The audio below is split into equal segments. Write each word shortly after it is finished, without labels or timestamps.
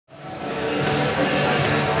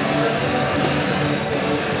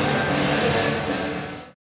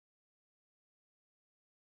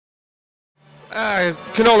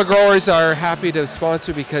Canola growers are happy to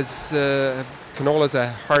sponsor because canola is a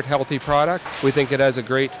heart-healthy product. We think it has a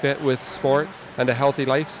great fit with sport and a healthy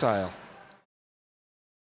lifestyle.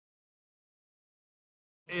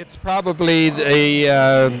 It's probably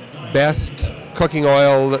the best cooking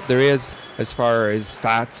oil that there is as far as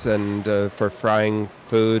fats and for frying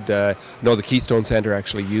food. I know the Keystone Centre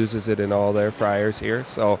actually uses it in all their fryers here,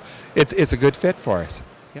 so it's a good fit for us.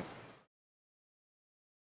 Yep.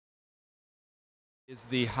 It's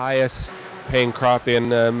the highest paying crop in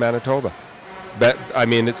Manitoba. But I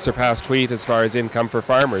mean, it's surpassed wheat as far as income for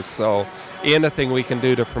farmers. So anything we can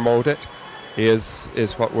do to promote it is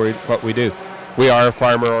what we do. We are a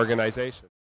farmer organization.